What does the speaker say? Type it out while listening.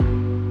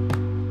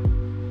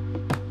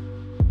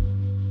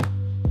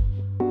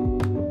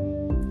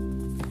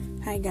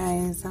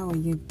guys, how are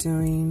you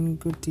doing?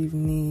 Good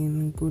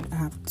evening, good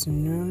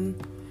afternoon.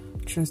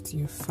 Trust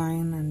you're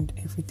fine and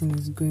everything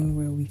is going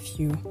well with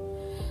you.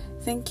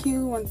 Thank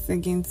you once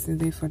again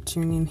today for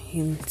tuning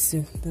in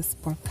to this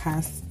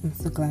podcast. I'm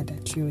so glad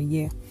that you're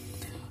here.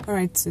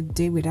 Alright,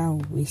 today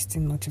without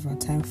wasting much of our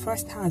time,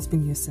 first, how has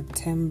been your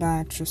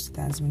September? Trust it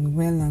has been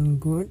well and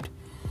good.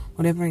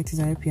 Whatever it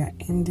is, I hope you are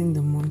ending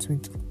the month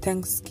with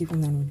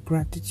thanksgiving and with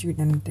gratitude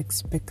and with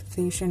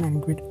expectation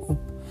and great hope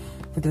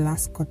for the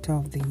last quarter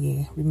of the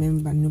year.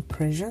 Remember, no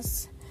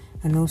pressures,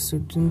 and also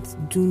do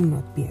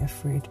not be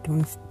afraid.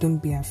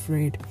 Don't be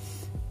afraid.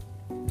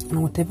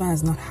 And whatever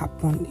has not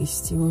happened is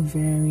still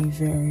very,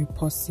 very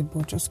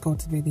possible. Just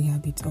cultivate the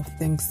habit of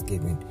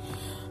thanksgiving.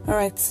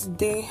 Alright,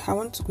 today I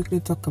want to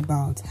quickly talk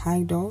about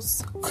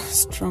idols,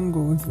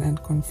 strongholds,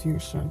 and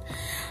confusion.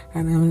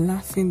 And I'm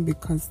laughing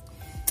because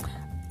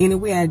in a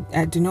way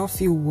I do not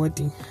feel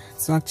worthy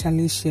to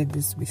actually share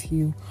this with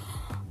you.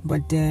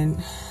 But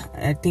then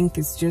I think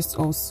it's just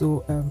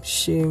also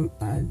shame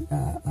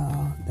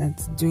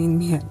that's doing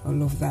me and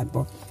all of that.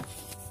 But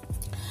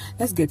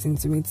let's get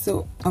into it.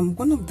 So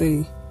one of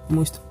the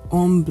most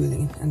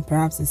humbling and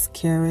perhaps the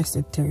scariest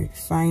or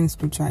terrifying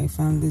scripture I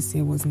found this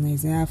year was in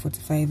Isaiah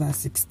 45 verse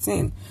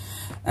 16.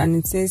 And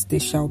it says, "They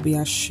shall be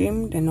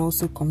ashamed and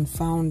also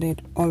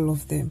confounded, all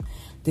of them.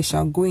 They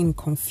shall go in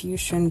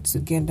confusion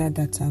together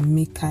that are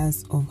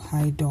makers of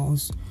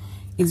idols."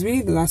 It's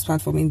really the last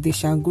part for me. They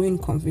shall go in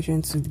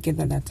confusion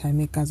together that are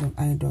makers of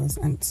idols.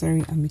 And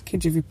sorry, I'm a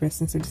KJV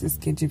person, so this is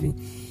KJV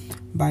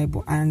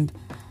Bible. And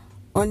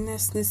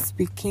honestly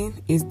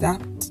speaking, is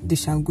that they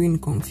shall go in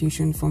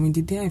confusion for me.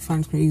 The day I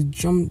found it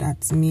jumped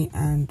at me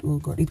and oh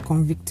God, it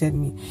convicted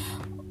me.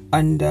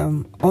 And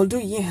although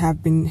you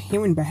have been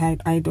hearing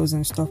behind idols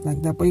and stuff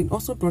like that, but it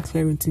also brought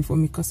clarity for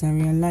me because I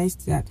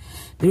realized that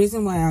the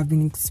reason why I've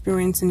been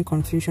experiencing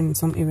confusion in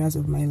some areas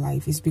of my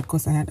life is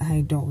because I had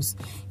idols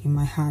in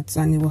my heart.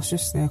 And it was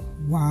just like,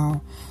 wow.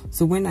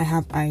 So when I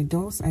have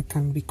idols, I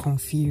can be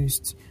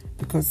confused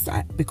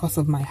because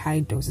of my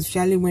idols,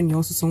 especially when you're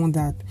also someone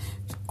that,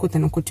 quote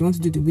and unquote, you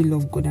want to do the will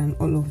of God and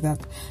all of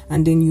that.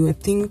 And then you are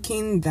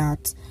thinking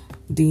that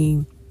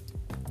the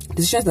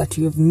decisions that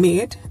you have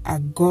made are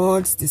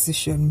God's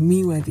decision,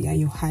 meanwhile they are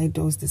your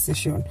idol's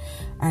decision,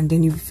 and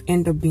then you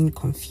end up being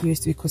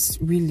confused because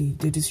really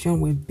the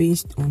decision were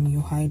based on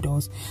your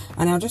idols.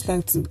 And I'd just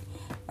like to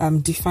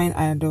define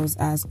idols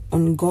as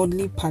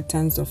ungodly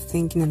patterns of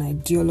thinking and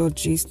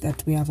ideologies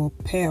that we have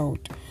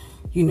upheld,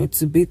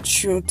 to be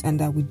truth and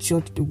that we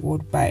judge the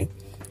world by.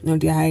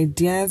 The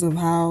ideas of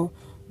how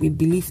we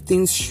believe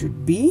things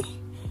should be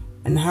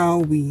and how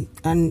we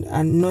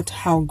and not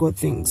how God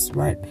thinks,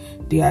 right?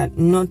 They are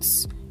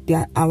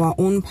our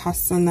own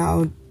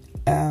personal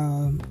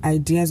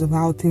ideas of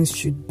how things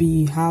should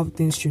be, how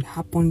things should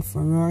happen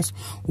for us,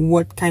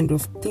 what kind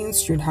of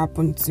things should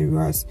happen to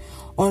us.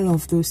 All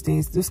of those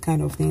things, those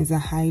kind of things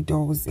are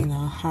idols in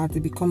our heart. They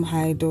become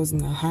idols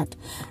in our heart,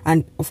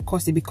 and of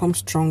course they become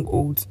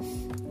strongholds.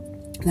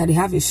 That they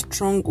have a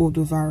stronghold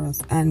over us,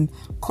 and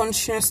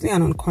consciously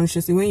and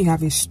unconsciously, when you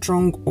have a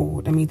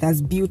stronghold, it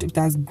has built, it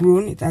has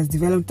grown, it has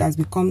developed, it has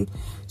become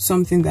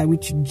something that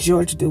which you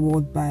judge the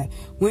world by.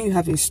 When you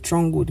have a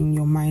stronghold in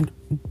your mind,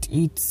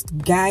 it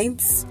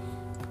guides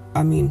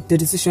the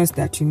decisions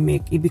that you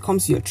make. It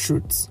becomes your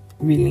truth,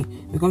 really.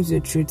 It becomes your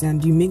truth,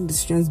 and you make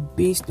decisions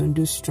based on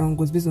those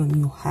strongholds, based on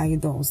your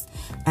idols,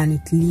 and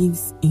it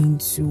leads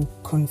into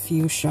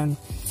confusion.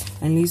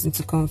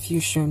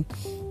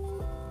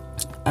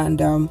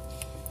 And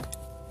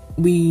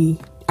we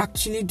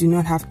actually do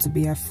not have to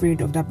be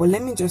afraid of that. But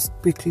let me just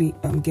quickly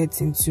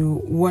get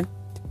into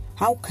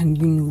how can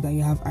you know that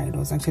you have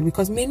idols actually?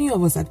 Because many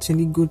of us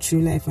actually go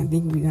through life and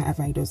think we don't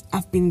have idols.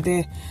 I've been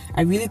there.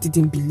 I really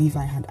didn't believe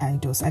I had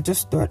idols. I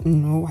just thought,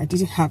 no, I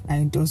didn't have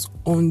idols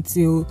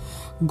until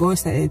God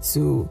started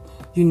to,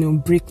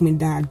 break me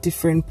down at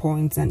different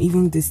points. And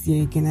even this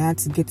year again, I had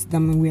to get to that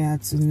moment where I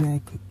had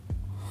to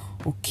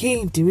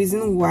okay, the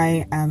reason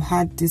why I've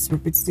had this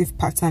repetitive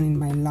pattern in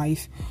my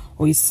life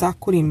or a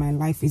circle in my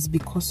life is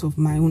because of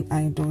my own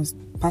idols,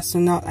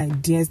 personal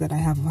ideas that I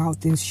have of how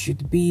things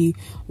should be,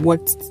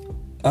 what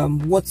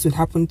should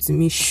happen to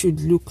me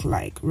should look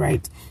like,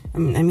 right?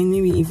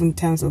 Maybe even in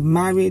terms of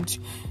marriage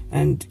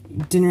and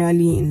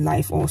generally in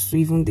life also,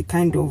 even the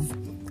kind of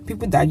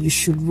people that you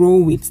should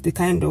roll with, the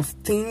kind of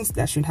things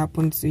that should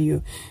happen to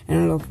you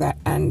and all of that.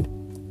 And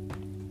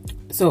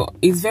so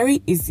it's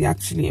very easy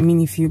actually.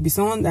 If you be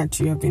someone that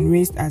you have been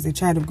raised as a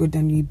child of God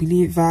and you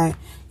believe,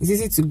 it's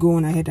easy to go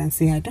on ahead and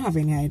say, I don't have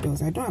any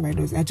idols.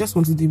 I just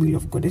want to do the will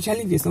of God.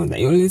 Actually, if you're someone that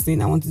you're always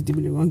saying, I want to do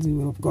the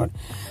will of God.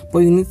 But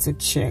you need to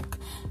check.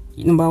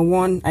 Number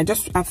one, I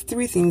just have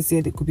three things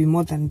here. There could be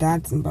more than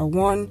that. Number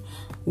one,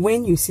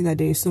 when you see that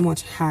there is so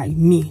much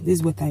this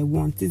is what I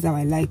want, this is how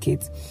I like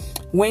it.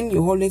 When you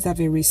always have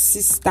a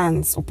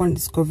resistance upon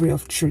discovery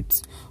of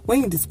truth.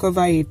 When you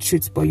discover a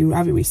truth but you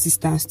have a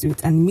resistance to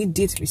it, and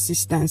immediate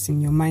resistance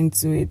in your mind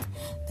to it,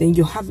 then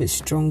you have a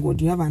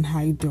stronghold, you have an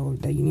idol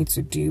that you need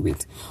to deal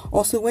with.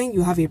 Also, when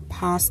you have a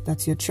past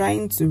that you're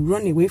trying to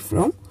run away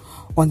from,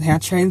 or they are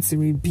trying to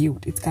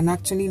rebuild, it can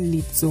actually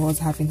lead to us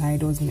having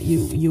idols.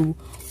 You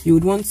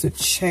would want to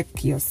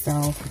check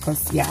yourself,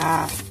 because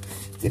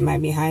there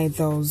might be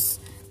idols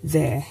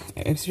there.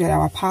 Especially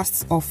our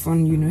past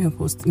often,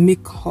 help us make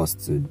us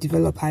to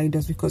develop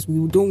idols, because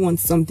we don't want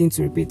something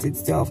to repeat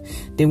itself.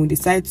 Then we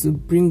decide to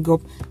bring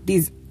up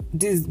this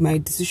is my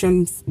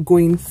decisions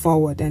going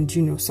forward, and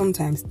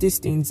sometimes these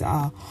things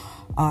are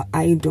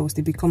idols.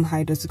 They become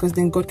idols because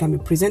then God can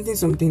be presenting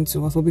something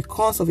to us, but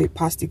because of a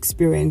past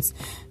experience,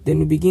 then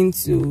we begin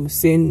to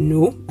say,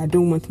 no, I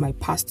don't want my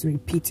past to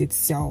repeat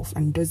itself,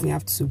 and it doesn't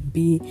have to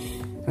be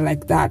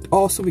like that.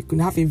 Also, we could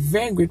have a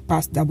very great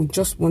past that we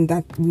just want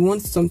that, we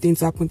want something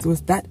to happen to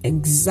us that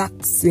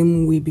exact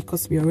same way,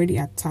 because we're already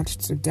attached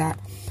to that.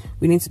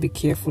 We need to be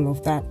careful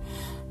of that.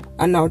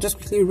 And I'll just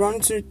quickly run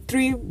through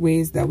three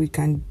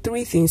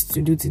things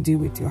to do to deal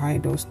with your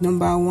idols.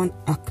 Number one,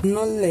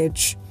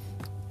 acknowledge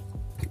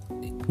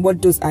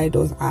what those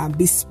idols are.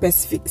 Be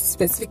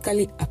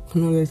specifically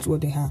acknowledge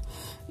what they are.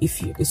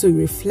 You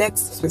reflect,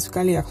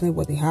 specifically acknowledge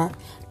what they are,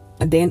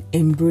 and then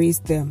embrace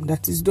them.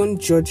 That is, don't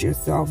judge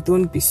yourself,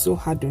 don't be so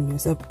hard on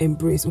yourself.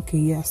 Embrace, okay,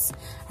 yes,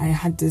 I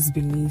had this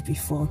belief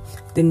before.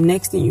 The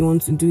next thing you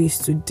want to do is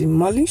to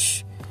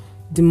demolish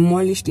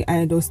the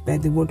idols by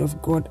the word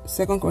of God.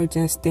 2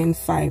 Corinthians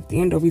 10:5,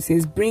 the end of it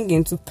says, bring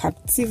into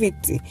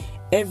captivity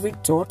every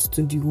thought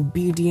to the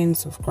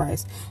obedience of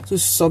Christ. So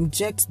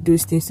subject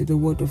those things to the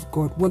word of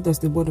God. What does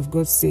the word of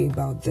God say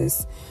about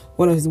this?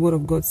 What does the word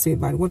of God say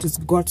about it? What is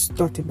God's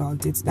thought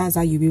about it? That's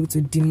how you'll be able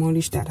to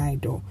demolish that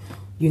idol.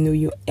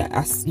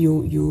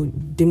 You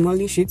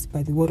demolish it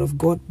by the word of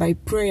God, by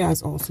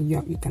prayers also.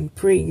 You can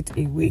pray it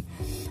away.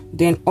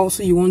 Then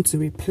also you want to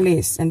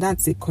replace, and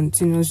that's a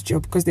continuous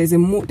job, because there's a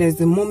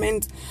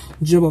moment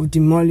job of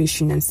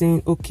demolishing and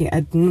saying, okay,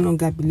 I no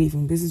longer believe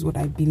in this, is what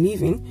I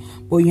believe in.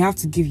 But you have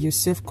to give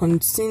yourself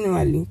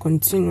continuously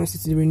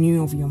to the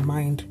renewing of your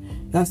mind.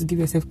 You have to give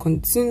yourself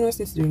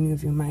continuously to the renewing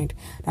of your mind.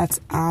 That's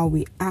how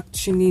we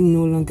actually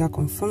no longer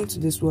conform to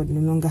this world,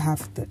 no longer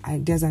have the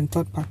ideas and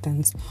thought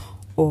patterns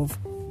of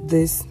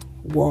this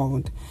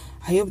world.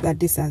 I hope that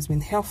this has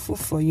been helpful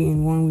for you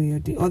in one way or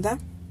the other,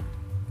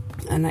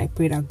 and I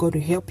pray that God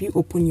will help you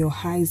open your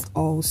eyes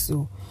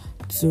also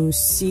to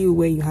see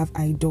where you have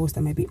idols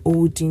that might be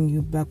holding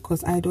you back,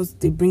 because idols,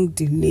 they bring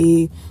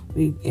delay.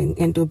 We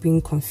end up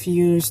being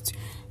confused,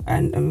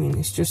 and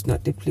it's just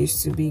not the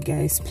place to be,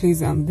 guys.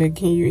 Please, I'm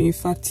begging you. In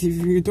fact,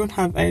 if you don't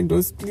have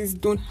idols, please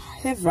don't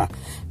ever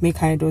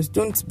make idols.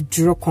 Don't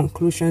draw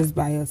conclusions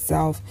by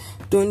yourself.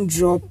 Don't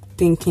drop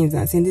thinkings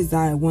and saying, this is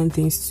how I want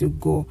things to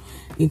go.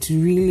 It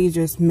really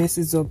just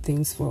messes up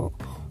things for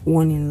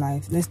one in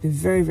life. Let's be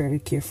very, very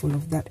careful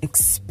of that,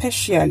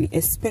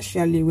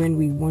 especially when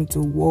we want to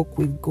walk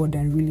with God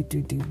and really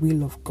do the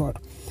will of God.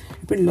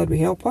 I pray the Lord will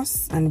help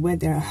us, and where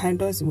there are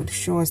idols, He will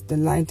show us the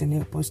light and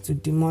help us to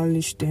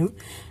demolish them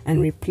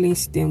and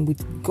replace them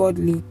with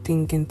godly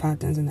thinking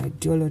patterns and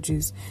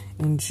ideologies,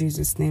 in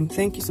Jesus' name.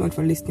 Thank you so much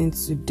for listening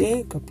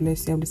today. God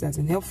bless you. I hope this has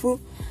been helpful.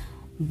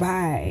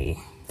 Bye.